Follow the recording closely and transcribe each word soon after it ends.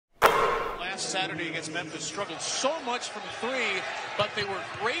last Saturday against Memphis struggled so much from three, but they were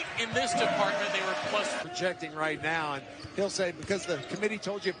great in this department. They were plus projecting right now, and he'll say because the committee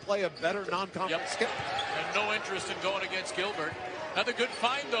told you to play a better non-conference schedule. And no interest in going against Gilbert. Another good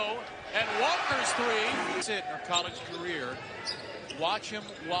find though, and Walker's three. That's it in her college career. Watch him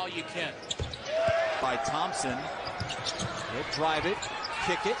while you can. By Thompson. He'll drive it,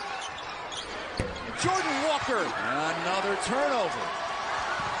 kick it. Jordan Walker. Another turnover.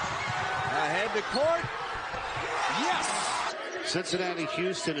 Ahead to court. Yes. Cincinnati,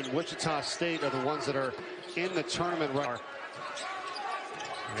 Houston, and Wichita State are the ones that are in the tournament.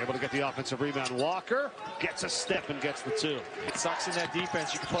 Able to get the offensive rebound. Walker gets a step and gets the two. It sucks in that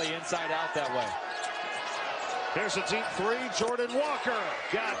defense. You can play inside out that way. Here's a deep three. Jordan Walker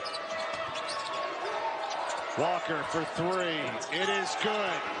got it. Walker for three. It is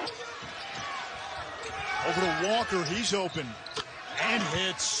good. Over to Walker. He's open. And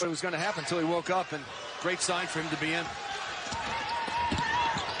hits. It was going to happen until he woke up, and great sign for him to be in.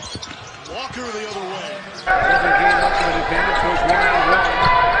 Walker the other way. Doesn't gain much of an advantage. Goes 1-on-1.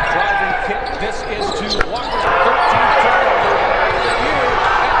 Driving kick. This is to Walker's 13th turnover.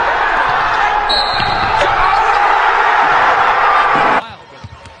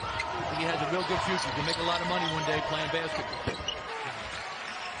 He has a real good future. He can make a lot of money one day playing basketball.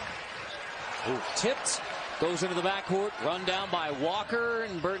 Ooh, tipped. Goes into the backcourt. Run down by Walker,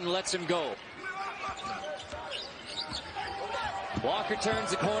 and Burton lets him go. Walker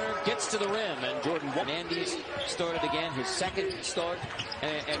turns the corner, gets to the rim, and Jordan Fernandez started again, his second start,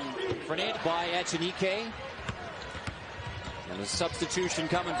 and Fernandez by Echenike. And a substitution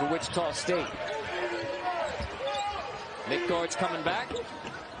coming for Wichita State. Midgard's coming back.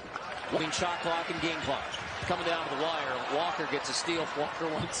 Winning shot clock and game clock. Coming down to the wire. Walker gets a steal. Walker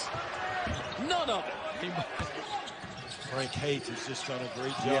wants none of it. Frank Hayes has just done a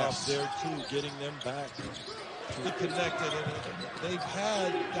great job there, too, getting them back. They connected, and they've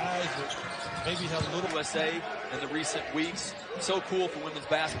had guys that maybe have a little USA in the recent weeks. So cool for women's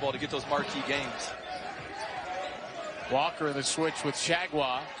basketball to get those marquee games. Walker in the switch with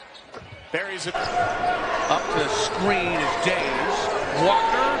Shagwa. Buries it. Up to screen is Days.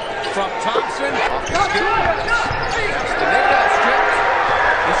 Walker from Thompson. Off the skip. Castaneda stripped.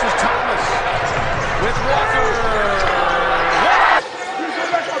 This is Thomas with Walker.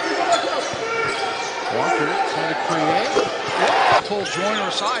 Walker trying to create. Pull Joyner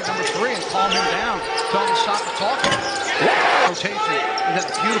aside, number 3, and calm him down. Tell him to stop the talking. Rotation. And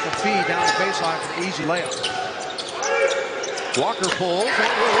that's a beautiful feed down the baseline for the easy layup. Walker pulls.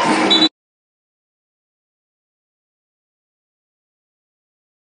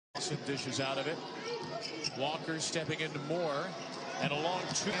 Dishes out of it. Walker stepping into more. And a long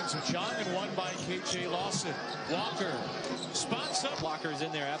two hands of John and one by K.J. Lawson. Walker spots up. Walker's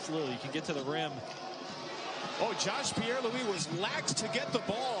in there, absolutely. You can get to the rim. Oh, Josh Pierre-Louis was lax to get the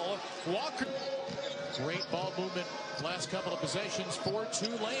ball. Walker. Great ball movement last couple of possessions for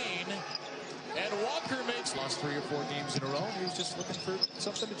Tulane. And Walker makes lost 3 or 4 games in a row. He was just looking for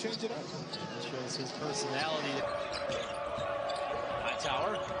something to change it up. That shows his personality.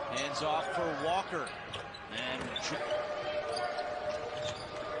 Hightower hands off for Walker. And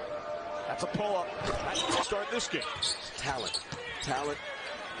that's a pull-up. That's to start this game. Talent.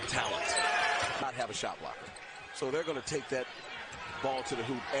 Not have a shot blocker. So they're going to take that ball to the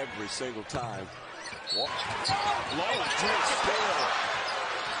hoop every single time. Low to scale.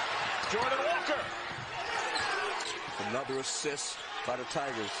 Jordan Walker. Another assist by the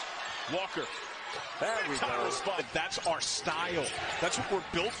Tigers. Walker. There we go. Spot. That's our style. That's what we're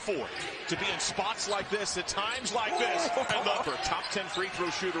built for. To be in spots like this, at times like this. And for top 10 free throw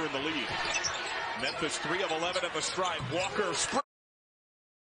shooter in the league. Memphis 3 of 11 at the stripe. Walker.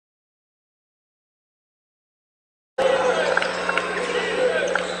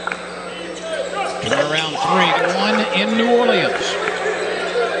 Around 3-1 in New Orleans.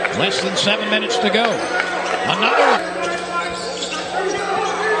 Less than 7 minutes to go. Another.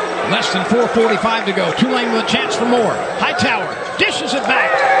 Less than 4:45 to go. Tulane with a chance for more. Hightower dishes it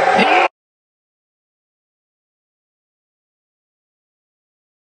back.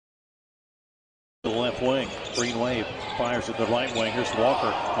 The left wing. Green Wave fires at the right wing. Here's Walker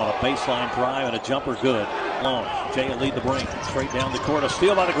on a baseline drive and a jumper good. Long. Jay will lead the break. Straight down the court. A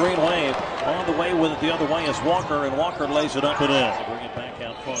steal by the Green Wave. On the way with it the other way is Walker, and Walker lays it up and in. To bring it back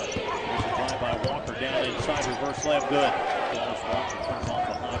out front. Here's a drive by Walker down inside. Reverse left good. Walker turns off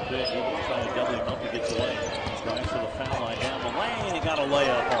the high pick. Eagles trying to double him up. He gets away. Drives to the foul line down the lane. He got a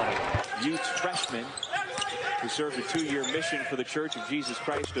layup on it. Youth freshman who served a 2-year mission for the Church of Jesus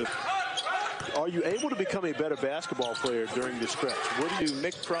Christ of Are you able to become a better basketball player during this stretch? What do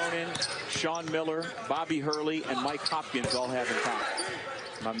Mick Cronin, Sean Miller, Bobby Hurley, and Mike Hopkins all have in common?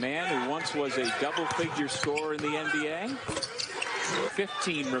 My man who once was a double-figure scorer in the NBA.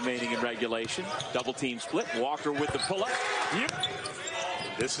 15 remaining in regulation. Double team split. Walker with the pull-up. Yep.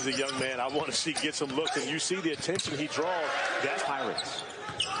 This is a young man I want to see get some looks, and you see the attention he draws. That's Pirates.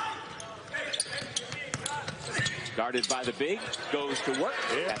 Guarded by the big, goes to work.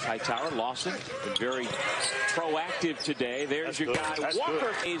 Yeah. That's Hightower. Lawson been very proactive today. There's That's your good. guy That's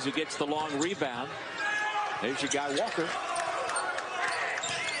Walker good. who gets the long rebound. There's your guy Walker.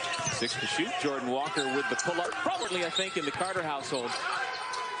 6 to shoot. Jordan Walker with the pull-up. Probably, I think, in the Carter household.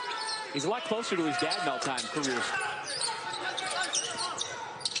 He's a lot closer to his dad in all-time careers.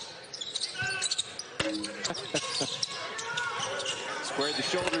 Squared the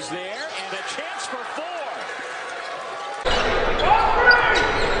shoulders there, and a chance for 4.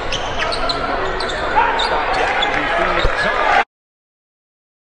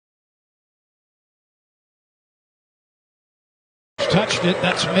 Touched it.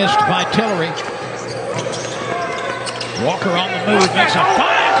 That's missed by Tillery. Walker on the move. Makes a fine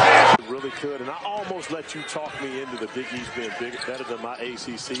pass. Really could, and I almost let you talk me into the Big East being better than my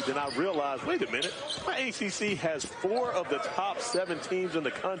ACC. Then I realized, wait a minute, my ACC has 4 of the top 7 teams in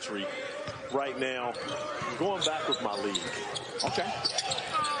the country right now. I'm going back with my league. Okay.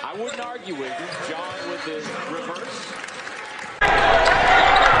 I wouldn't argue with you. John with the reverse.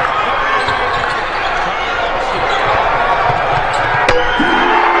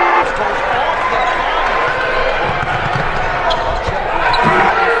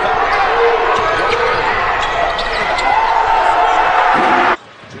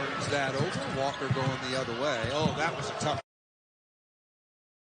 Turns that over. Walker going the other way. Oh, that was a tough.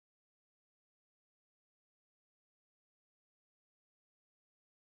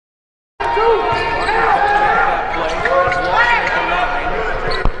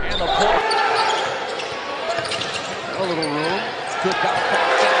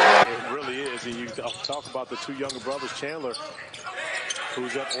 It really is, and you talk about the 2 younger brothers, Chandler,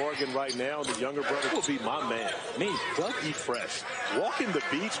 who's at Oregon right now. The younger brother will be my man. Me, Doug E. Fresh. Walking the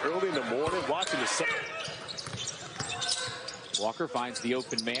beach early in the morning, watching the sun. Walker finds the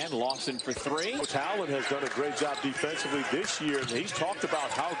open man. Lawson for 3. Coach Howland has done a great job defensively this year, and he's talked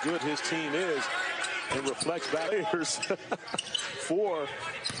about how good his team is and reflects back players for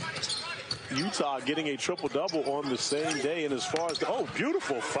Utah getting a triple-double on the same day. And as far as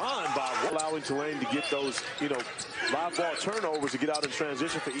beautiful find by allowing Tulane to get those, live ball turnovers to get out in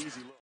transition for easy looks.